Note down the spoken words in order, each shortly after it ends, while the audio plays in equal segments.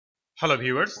Hello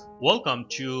viewers, welcome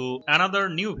to another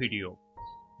new video.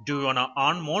 Do you wanna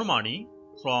earn more money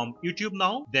from YouTube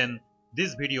now? Then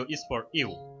this video is for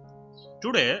you.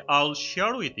 Today I'll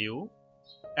share with you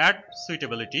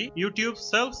Suitability, YouTube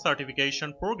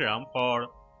self-certification program for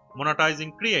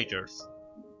monetizing creators.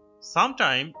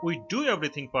 Sometimes we do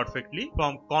everything perfectly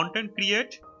from content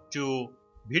create to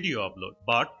video upload,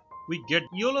 but we get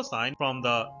YOLO sign from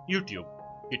the YouTube.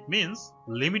 It means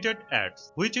limited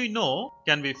ads, which we know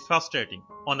can be frustrating.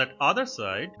 On that other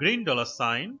side, green dollar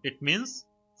sign, it means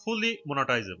fully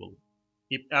monetizable.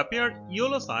 If appear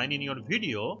YOLO sign in your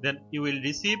video, then you will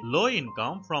receive low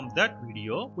income from that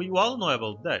video. We all know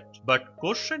about that. But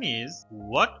question is,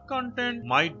 what content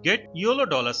might get YOLO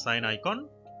dollar sign icon?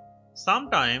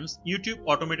 Sometimes YouTube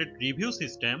automated review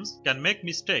systems can make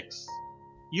mistakes.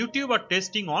 YouTube are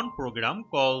testing one program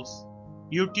called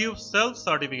YouTube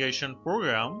self-certification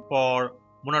program for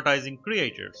monetizing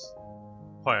creators,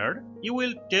 where you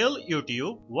will tell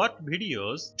YouTube what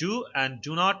videos do and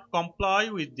do not comply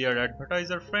with their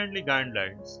advertiser-friendly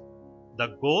guidelines.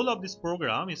 The goal of this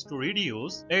program is to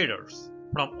reduce errors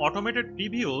from automated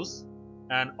reviews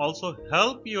and also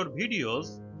help your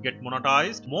videos get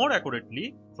monetized more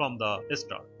accurately from the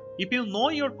start. If you know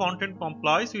your content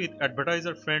complies with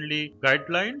advertiser-friendly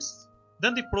guidelines,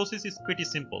 then the process is pretty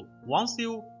simple. Once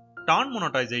you turn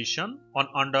monetization on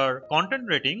under content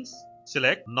ratings,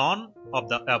 select none of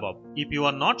the above. If you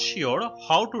are not sure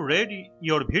how to rate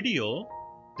your video,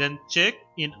 then check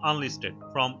in unlisted.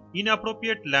 From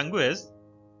inappropriate language,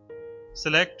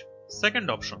 select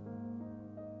second option.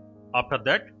 After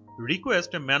that,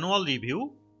 request a manual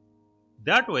review.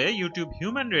 That way, YouTube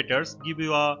human raters give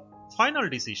you a final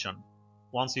decision.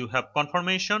 Once you have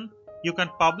confirmation, you can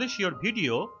publish your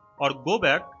video or go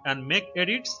back and make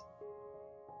edits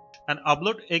and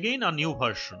upload again a new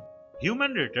version.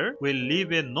 Human rater will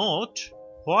leave a note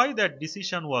why that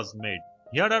decision was made.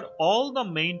 Here are all the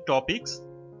main topics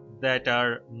that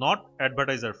are not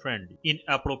advertiser friendly: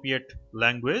 inappropriate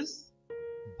language,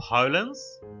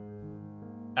 violence,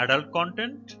 adult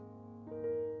content,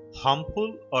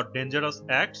 harmful or dangerous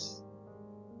acts,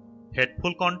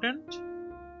 hateful content,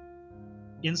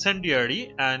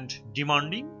 incendiary and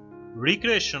demeaning,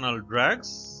 recreational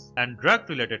drugs and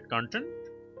drug-related content,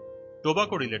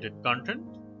 tobacco-related content,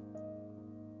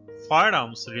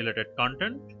 firearms-related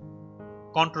content,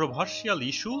 controversial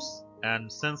issues and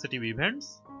sensitive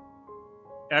events,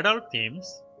 adult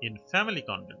themes in family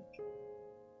content.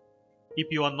 If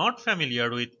you are not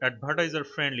familiar with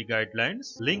advertiser-friendly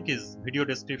guidelines, link is video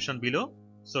description below,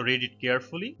 so read it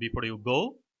carefully before you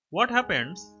go. What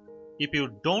happens if you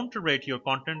don't rate your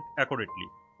content accurately?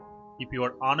 If you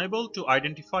are unable to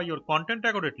identify your content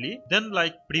accurately, then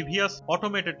like previous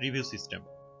automated review system.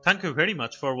 Thank you very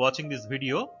much for watching this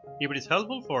video. If it is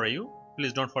helpful for you,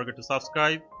 please don't forget to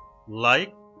subscribe,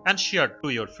 like and share to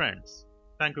your friends.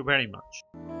 Thank you very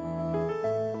much.